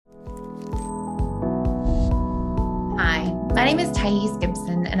My name is Thais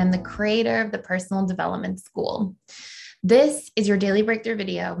Gibson, and I'm the creator of the Personal Development School. This is your daily breakthrough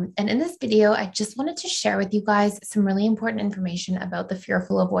video. And in this video, I just wanted to share with you guys some really important information about the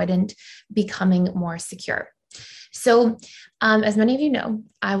fearful avoidant becoming more secure. So, as many of you know,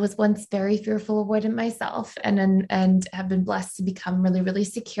 I was once very fearful avoidant myself and have been blessed to become really, really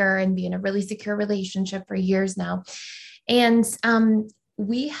secure and be in a really secure relationship for years now. And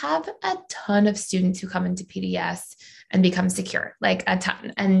we have a ton of students who come into PDS and become secure, like a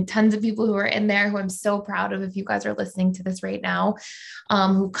ton, and tons of people who are in there who I'm so proud of. If you guys are listening to this right now,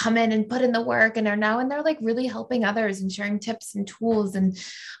 who come in and put in the work and are now in there, like really helping others and sharing tips and tools and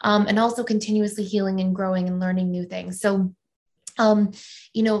also continuously healing and growing and learning new things. So,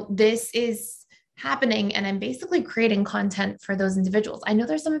 this is happening, and I'm basically creating content for those individuals. I know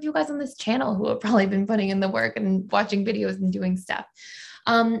there's some of you guys on this channel who have probably been putting in the work and watching videos and doing stuff.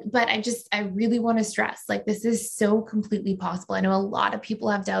 But I really want to stress, like, this is so completely possible. I know a lot of people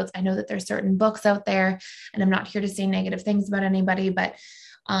have doubts. I know that there's certain books out there, and I'm not here to say negative things about anybody, but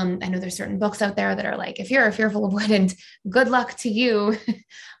I know there's certain books out there that are like, if you're a fearful avoidant, good luck to you.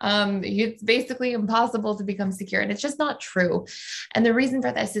 It's basically impossible to become secure. And it's just not true. And the reason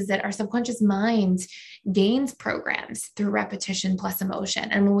for this is that our subconscious mind gains programs through repetition plus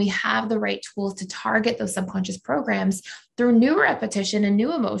emotion. And when we have the right tools to target those subconscious programs through new repetition and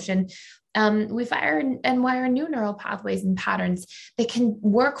new emotion, we fire and wire new neural pathways and patterns that can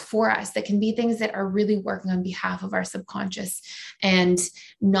work for us, that can be things that are really working on behalf of our subconscious and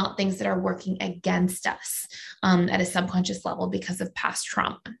not things that are working against us at a subconscious level because of past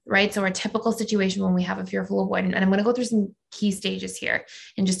trauma, right? So our typical situation when we have a fearful avoidant, and I'm going to go through some key stages here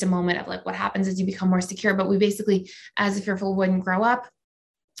in just a moment of like what happens as you become more secure, but we basically, as a fearful avoidant, grow up,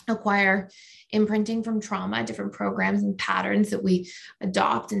 acquire imprinting from trauma, different programs and patterns that we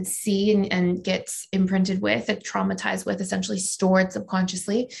adopt and see and get imprinted with, traumatized with, essentially stored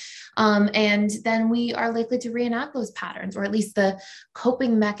subconsciously. And then we are likely to reenact those patterns, or at least the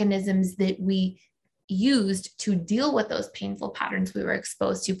coping mechanisms that we used to deal with those painful patterns we were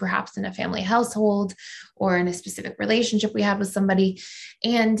exposed to, perhaps in a family household or in a specific relationship we had with somebody.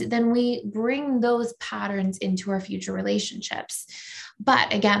 And then we bring those patterns into our future relationships.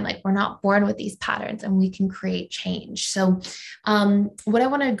 But again, like, we're not born with these patterns, and we can create change. So what I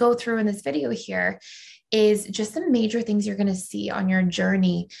want to go through in this video here is just some major things you're going to see on your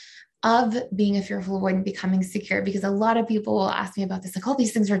journey of being a fearful avoidant becoming secure, because a lot of people will ask me about this, like, all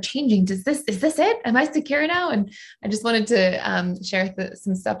these things are changing. Is this it? Am I secure now? And I just wanted to share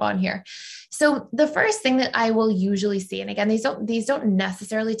some stuff on here. So the first thing that I will usually see, and again, these don't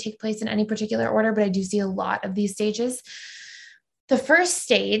necessarily take place in any particular order, but I do see a lot of these stages. The first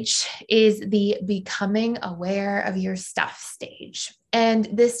stage is the becoming aware of your stuff stage. And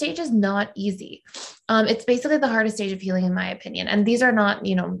this stage is not easy. It's basically the hardest stage of healing, in my opinion. And these are not,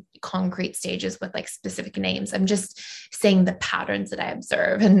 concrete stages with like specific names. I'm just saying the patterns that I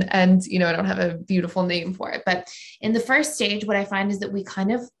observe, and I don't have a beautiful name for it. But in the first stage, what I find is that we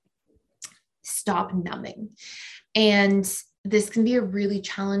kind of stop numbing. And this can be a really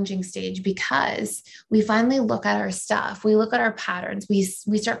challenging stage because we finally look at our stuff. We look at our patterns. We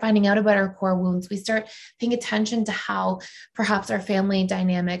start finding out about our core wounds. We start paying attention to how perhaps our family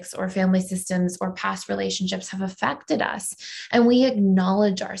dynamics or family systems or past relationships have affected us. And we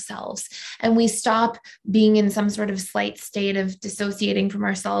acknowledge ourselves, and we stop being in some sort of slight state of dissociating from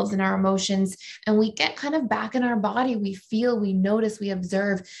ourselves and our emotions. And we get kind of back in our body. We feel, we notice, we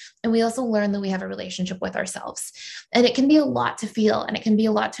observe, and we also learn that we have a relationship with ourselves. And it can be a lot to feel, and it can be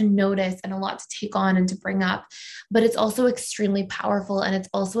a lot to notice and a lot to take on and to bring up, but it's also extremely powerful, and it's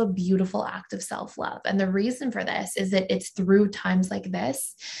also a beautiful act of self-love. And the reason for this is that it's through times like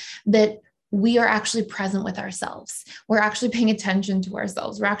this that we are actually present with ourselves. We're actually paying attention to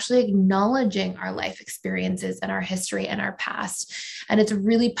ourselves. We're actually acknowledging our life experiences and our history and our past. And it's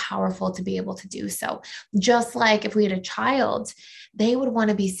really powerful to be able to do so. Just like if we had a child, they would want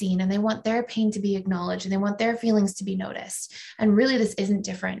to be seen, and they want their pain to be acknowledged, and they want their feelings to be noticed. And really, this isn't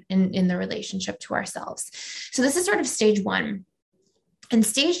different in the relationship to ourselves. So this is sort of stage one. And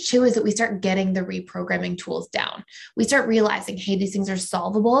stage two is that we start getting the reprogramming tools down. We start realizing, hey, these things are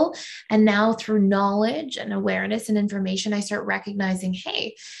solvable. And now through knowledge and awareness and information, I start recognizing,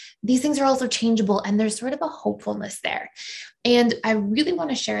 hey, these things are also changeable. And there's sort of a hopefulness there. And I really want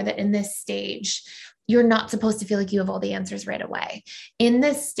to share that in this stage, you're not supposed to feel like you have all the answers right away. In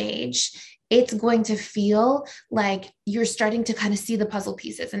this stage, it's going to feel like you're starting to kind of see the puzzle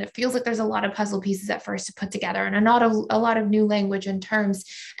pieces. And it feels like there's a lot of puzzle pieces at first to put together and not a lot of new language and terms.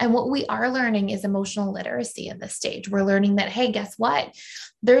 And what we are learning is emotional literacy in this stage. We're learning that, hey, guess what?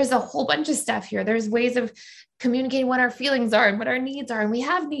 There's a whole bunch of stuff here. There's ways of communicating what our feelings are and what our needs are. And we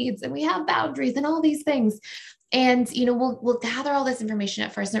have needs and we have boundaries and all these things. And, we'll gather all this information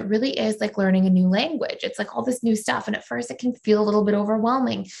at first. And it really is like learning a new language. It's like all this new stuff. And at first it can feel a little bit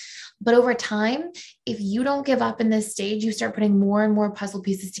overwhelming. But over time, if you don't give up in this stage, you start putting more and more puzzle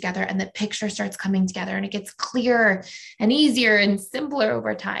pieces together and the picture starts coming together and it gets clearer and easier and simpler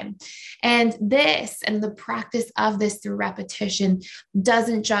over time. And this and the practice of this through repetition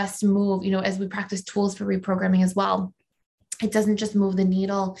doesn't just move, as we practice tools for reprogramming as well. It doesn't just move the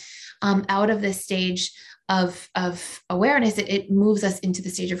needle out of this stage of awareness. It moves us into the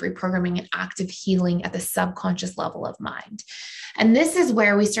stage of reprogramming and active healing at the subconscious level of mind. And this is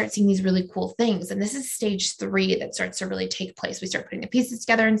where we start seeing these really cool things. And this is stage 3 that starts to really take place. We start putting the pieces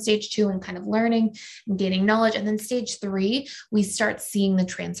together in stage 2 and kind of learning and gaining knowledge. And then stage 3, we start seeing the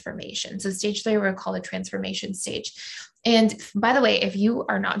transformation. So stage 3, we're called the transformation stage. And by the way, if you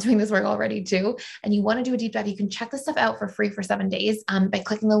are not doing this work already too, and you want to do a deep dive, you can check this stuff out for free for 7 days by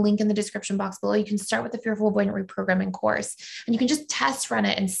clicking the link in the description box below. You can start with the Fearful Avoidant Reprogramming course, and you can just test run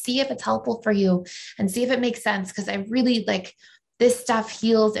it and see if it's helpful for you and see if it makes sense. Because I really like this stuff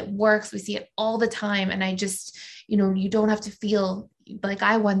heals, it works. We see it all the time. And I just, you don't have to feel like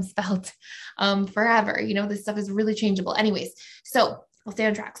I once felt forever. This stuff is really changeable. Anyways, so I'll stay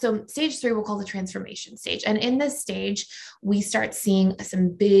on track. So stage 3, we'll call the transformation stage. And in this stage, we start seeing some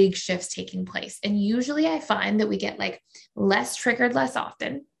big shifts taking place. And usually I find that we get like less triggered less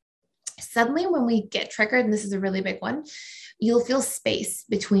often. Suddenly when we get triggered, and this is a really big one, you'll feel space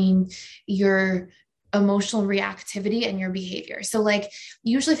between your emotional reactivity and your behavior. So like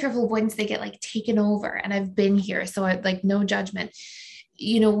usually fearful avoidance, they get like taken over, and I've been here. So I like no judgment,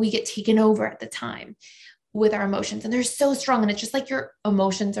 we get taken over at the time with our emotions, and they're so strong. And it's just like your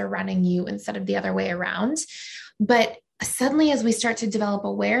emotions are running you instead of the other way around. But suddenly, as we start to develop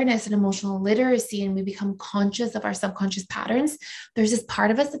awareness and emotional literacy, and we become conscious of our subconscious patterns, there's this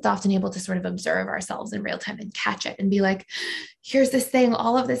part of us that's often able to sort of observe ourselves in real time and catch it and be like, here's this thing,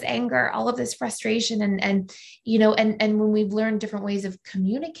 all of this anger, all of this frustration. And when we've learned different ways of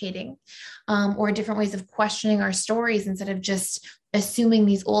communicating or different ways of questioning our stories instead of just assuming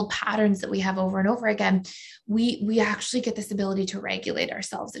these old patterns that we have over and over again, we actually get this ability to regulate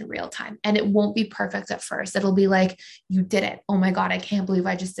ourselves in real time. And it won't be perfect at first. It'll be like, you did it. Oh my God, I can't believe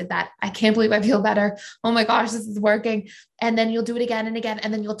I just did that. I can't believe I feel better. Oh my gosh, this is working. And then you'll do it again and again.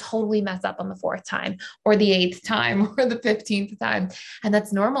 And then you'll totally mess up on the 4th time or the 8th time or the 15th time. And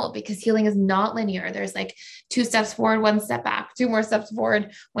that's normal because healing is not linear. There's like 2 steps forward, 1 step back, 2 more steps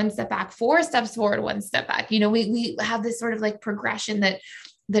forward, 1 step back, 4 steps forward, 1 step back. We have this sort of like progression that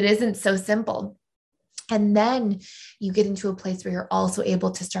isn't so simple. And then you get into a place where you're also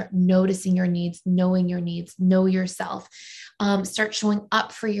able to start noticing your needs, knowing your needs, know yourself, start showing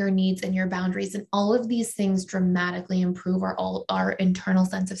up for your needs and your boundaries. And all of these things dramatically improve our internal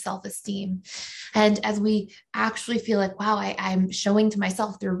sense of self-esteem. And as we actually feel like, wow, I'm showing to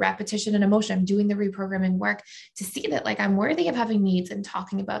myself through repetition and emotion, I'm doing the reprogramming work to see that like I'm worthy of having needs and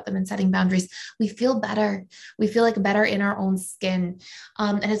talking about them and setting boundaries, we feel better. We feel like better in our own skin.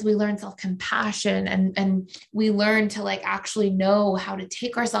 And as we learn self-compassion and we learn to like actually know how to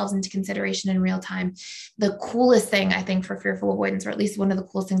take ourselves into consideration in real time, the coolest thing I think for fearful avoidance, or at least one of the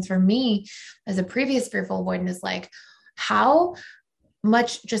coolest things for me as a previous fearful avoidant, is like how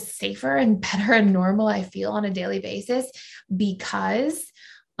much just safer and better and normal I feel on a daily basis because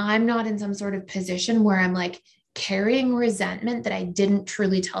I'm not in some sort of position where I'm like carrying resentment that I didn't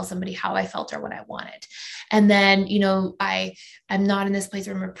truly tell somebody how I felt or what I wanted. And then, I'm not in this place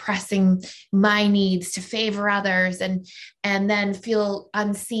where I'm repressing my needs to favor others and then feel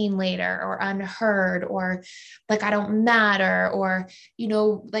unseen later or unheard or like I don't matter or,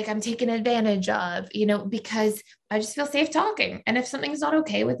 like I'm taken advantage of, because I just feel safe talking. And if something's not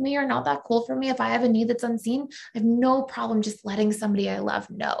okay with me or not that cool for me, if I have a need that's unseen, I have no problem just letting somebody I love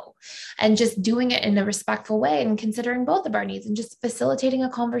know and just doing it in a respectful way and considering both of our needs and just facilitating a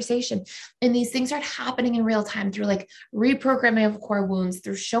conversation. And these things start happening in real time through like reprogramming of core wounds,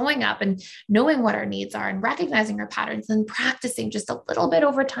 through showing up and knowing what our needs are and recognizing our patterns and practicing just a little bit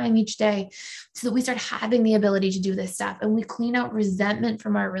over time each day so that we start having the ability to do this stuff and we clean out resentment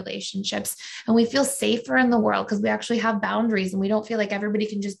from our relationships and we feel safer in the world because we actually have boundaries and we don't feel like everybody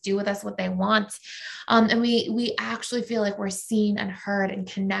can just do with us what they want. And we actually feel like we're seen and heard and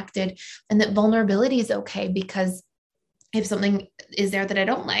connected and that vulnerability is okay because if something is there that I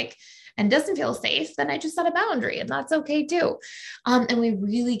don't like, and doesn't feel safe, then I just set a boundary, and that's okay too. And we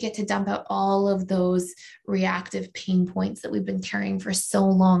really get to dump out all of those reactive pain points that we've been carrying for so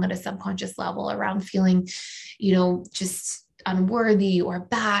long at a subconscious level around feeling, just unworthy or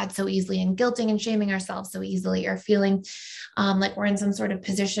bad so easily, and guilting and shaming ourselves so easily, or feeling like we're in some sort of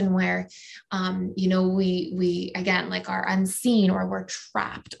position where we again like are unseen, or we're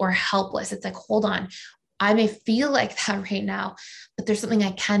trapped or helpless. It's like, hold on, I may feel like that right now, but there's something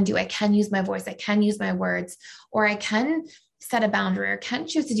I can do. I can use my voice, I can use my words, or I can set a boundary, or can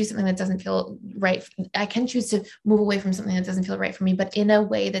choose to do something that doesn't feel right. I can choose to move away from something that doesn't feel right for me, but in a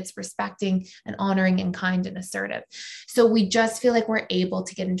way that's respecting and honoring and kind and assertive. So we just feel like we're able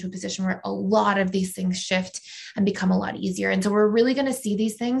to get into a position where a lot of these things shift and become a lot easier. And so we're really going to see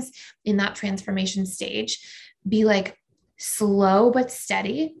these things in that transformation stage be like slow but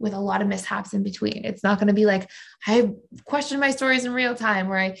steady, with a lot of mishaps in between. It's not going to be like, I questioned my stories in real time,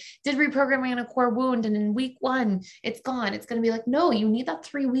 where I did reprogramming on a core wound, and in week 1, it's gone. It's going to be like, no, you need that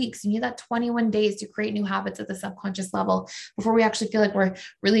 3 weeks. You need that 21 days to create new habits at the subconscious level before we actually feel like we're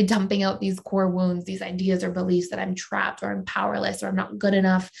really dumping out these core wounds, these ideas or beliefs that I'm trapped, or I'm powerless, or I'm not good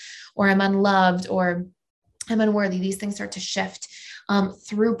enough, or I'm unloved, or I'm unworthy. These things start to shift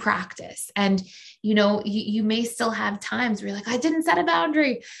through practice. And you may still have times where you're like, I didn't set a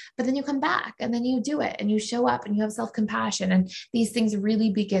boundary, but then you come back and then you do it, and you show up, and you have self-compassion, and these things really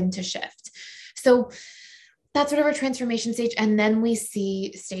begin to shift. So that's sort of our transformation stage. And then we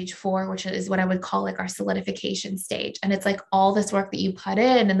see stage 4, which is what I would call like our solidification stage. And it's like all this work that you put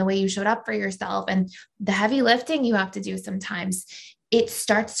in, and the way you showed up for yourself, and the heavy lifting you have to do sometimes, it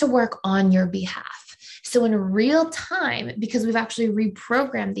starts to work on your behalf. So in real time, because we've actually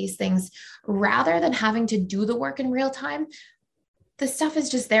reprogrammed these things, rather than having to do the work in real time, the stuff is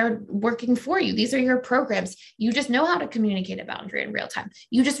just there working for you. These are your programs. You just know how to communicate a boundary in real time.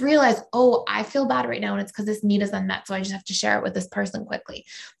 You just realize, oh, I feel bad right now, and it's because this need is unmet. So I just have to share it with this person quickly.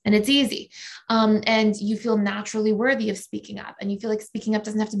 And it's easy. And you feel naturally worthy of speaking up. And you feel like speaking up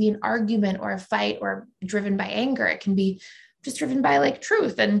doesn't have to be an argument or a fight or driven by anger. It can be just driven by like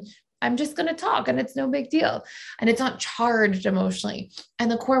truth, and I'm just going to talk, and it's no big deal. And it's not charged emotionally.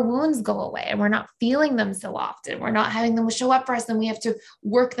 And the core wounds go away, and we're not feeling them so often. We're not having them show up for us, and we have to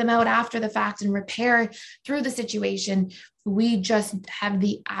work them out after the fact and repair through the situation. We just have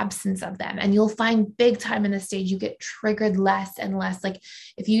the absence of them. And you'll find big time in this stage, you get triggered less and less. Like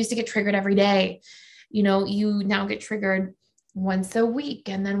if you used to get triggered every day, you now get triggered once a week,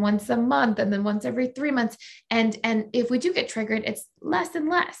 and then once a month, and then once every 3 months. And if we do get triggered, it's less and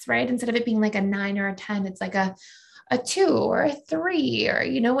less, right? Instead of it being like a 9 or a 10, it's like a 2 or a 3, or,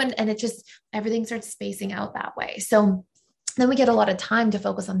 and it just, everything starts spacing out that way. So then we get a lot of time to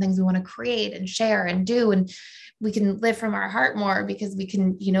focus on things we want to create and share and do. And we can live from our heart more, because we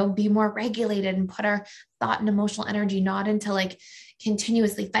can, be more regulated and put our thought and emotional energy not into like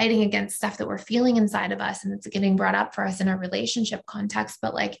continuously fighting against stuff that we're feeling inside of us, and it's getting brought up for us in our relationship context,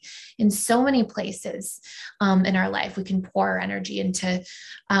 but like in so many places in our life, we can pour our energy into,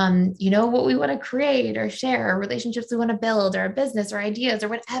 what we want to create or share, or relationships we want to build, or a business or ideas, or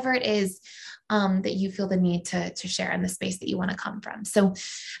whatever it is that you feel the need to share in the space that you want to come from. So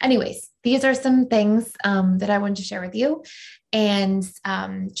anyways, these are some things that I wanted to share with you. And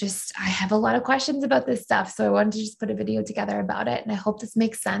I have a lot of questions about this stuff. So I wanted to just put a video together about it. And I hope this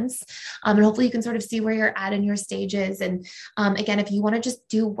makes sense. And hopefully you can sort of see where you're at in your stages. And again, if you want to just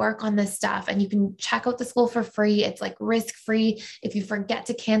do work on this stuff, and you can check out the school for free, it's like risk-free. If you forget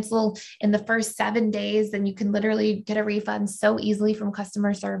to cancel in the first 7 days, then you can literally get a refund so easily from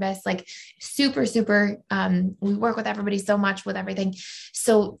customer service, like super, super. We work with everybody so much with everything.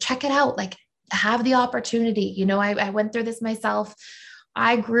 So check it out. Like, have the opportunity. I went through this myself.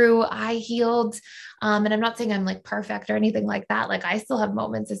 I grew, I healed. And I'm not saying I'm like perfect or anything like that. Like I still have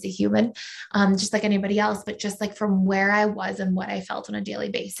moments as a human, just like anybody else, but just like from where I was and what I felt on a daily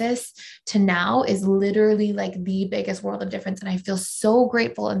basis to now is literally like the biggest world of difference. And I feel so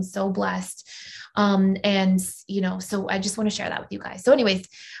grateful and so blessed. So I just want to share that with you guys. So anyways,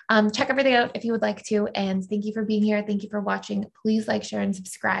 check everything out if you would like to, and thank you for being here. Thank you for watching. Please like, share, and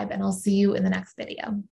subscribe, and I'll see you in the next video.